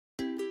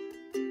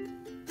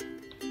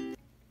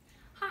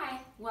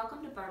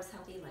Welcome to Barb's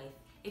Healthy Life.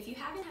 If you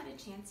haven't had a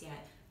chance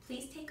yet,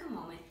 please take a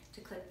moment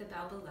to click the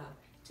bell below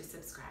to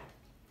subscribe.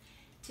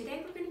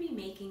 Today we're going to be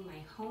making my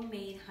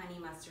homemade honey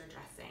mustard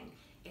dressing.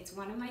 It's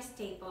one of my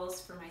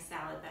staples for my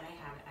salad that I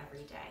have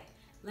every day.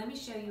 Let me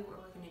show you what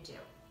we're going to do.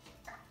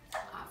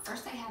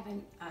 First I have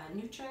a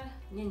Nutra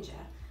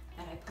Ninja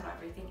that I put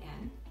everything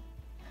in.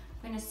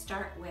 I'm going to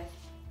start with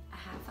a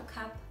half a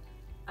cup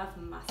of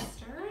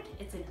mustard.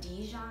 It's a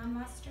Dijon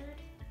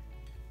mustard.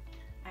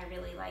 I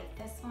really like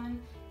this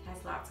one. It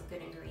has lots of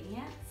good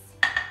ingredients.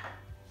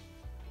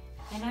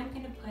 Then I'm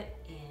going to put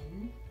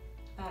in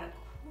about a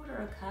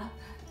quarter cup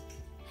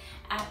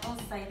apple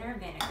cider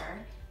vinegar.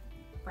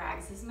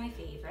 Bragg's is my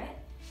favorite.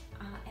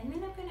 And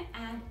then I'm going to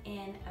add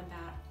in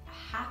about a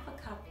half a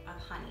cup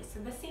of honey. So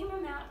the same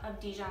amount of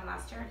Dijon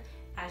mustard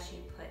as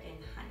you put in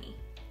honey.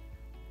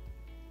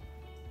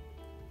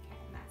 Okay,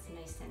 and that's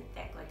nice and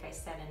thick. Like I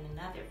said in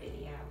another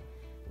video,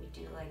 we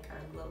do like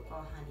our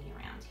local honey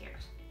around here.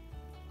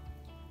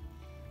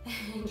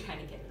 I'm trying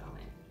to get it all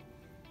in.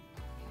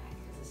 Okay,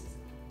 because this is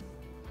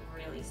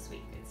really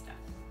sweet, good stuff.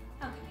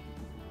 Okay,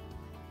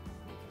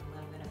 making a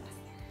little bit of mess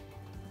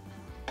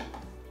there.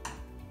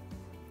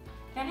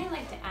 Then I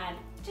like to add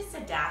just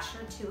a dash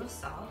or two of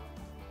salt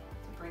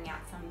to bring out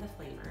some of the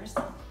flavors.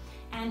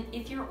 And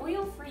if you're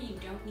oil-free, you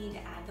don't need to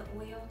add the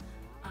oil,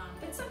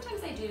 but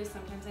sometimes I do,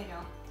 sometimes I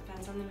don't.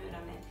 Depends on the mood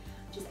I'm in.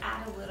 Just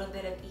add a little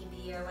bit of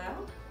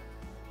EBOL.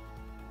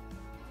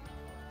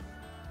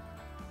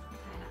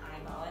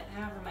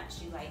 However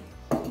much you like.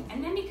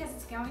 And then because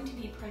it's going to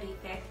be pretty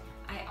thick,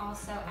 I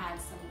also add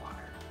some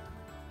water.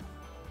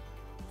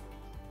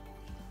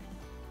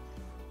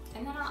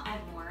 And then I'll add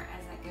more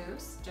as it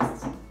goes,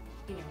 just,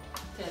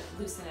 to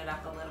loosen it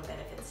up a little bit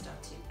if it's still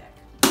too thick.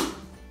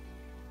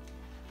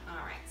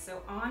 All right,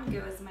 so on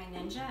goes my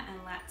Ninja and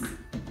let's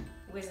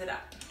whiz it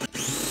up.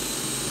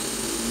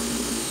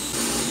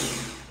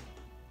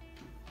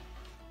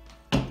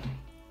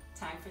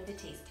 Time for the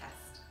taste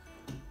test,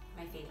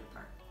 my favorite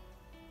part.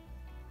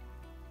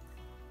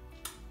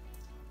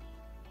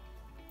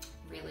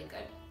 Really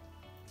good.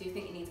 Do you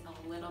think it needs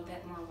a little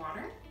bit more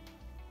water?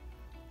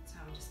 So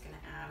I'm just gonna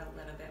add a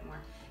little bit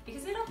more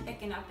because it'll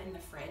thicken up in the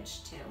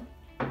fridge too.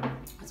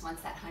 Because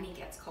once that honey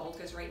gets cold,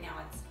 because right now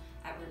it's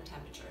at room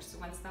temperature, so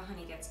once the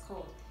honey gets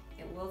cold,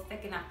 it will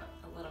thicken up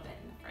a little bit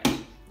in the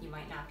fridge. You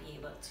might not be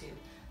able to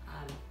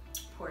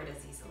pour it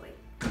as easily.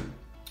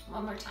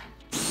 One more time.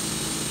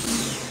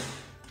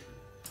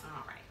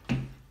 All right,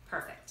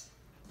 perfect.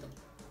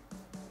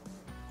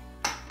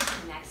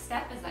 The next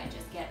step is I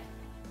just get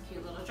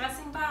cute little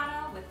dressing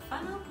bottle with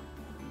funnel,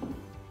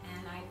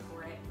 and I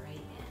pour it right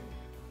in.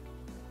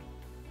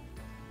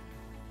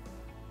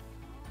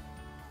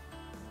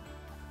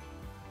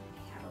 I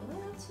have a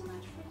little too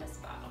much for this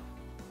bottle.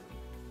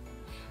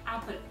 I'll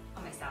put it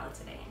on my salad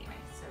today anyway,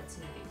 so it's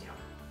no big deal.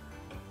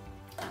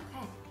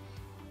 Okay,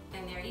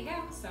 and there you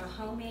go. So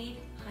homemade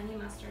honey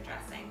mustard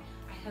dressing.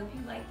 I hope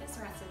you like this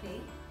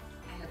recipe.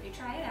 I hope you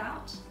try it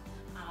out.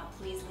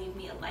 Please leave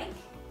me a like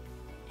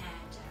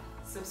and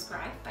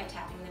subscribe by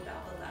tapping the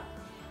bell below.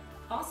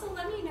 Also,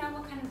 let me know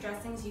what kind of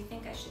dressings you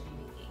think I should be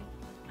making.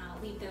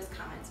 Leave those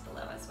comments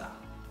below as well.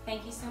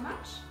 Thank you so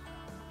much.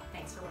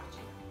 Thanks for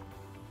watching.